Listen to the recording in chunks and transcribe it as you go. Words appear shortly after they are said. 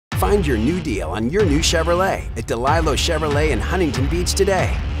Find your new deal on your new Chevrolet at DeLillo Chevrolet in Huntington Beach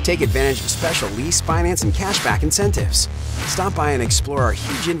today. Take advantage of special lease, finance, and cashback incentives. Stop by and explore our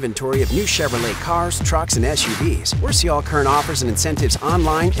huge inventory of new Chevrolet cars, trucks, and SUVs, or see all current offers and incentives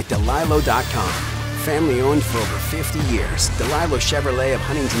online at DeLillo.com. Family owned for over 50 years, DeLillo Chevrolet of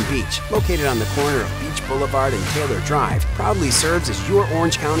Huntington Beach, located on the corner of Beach Boulevard and Taylor Drive, proudly serves as your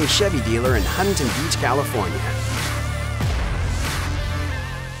Orange County Chevy dealer in Huntington Beach, California.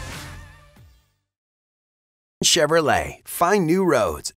 Chevrolet. Find new roads.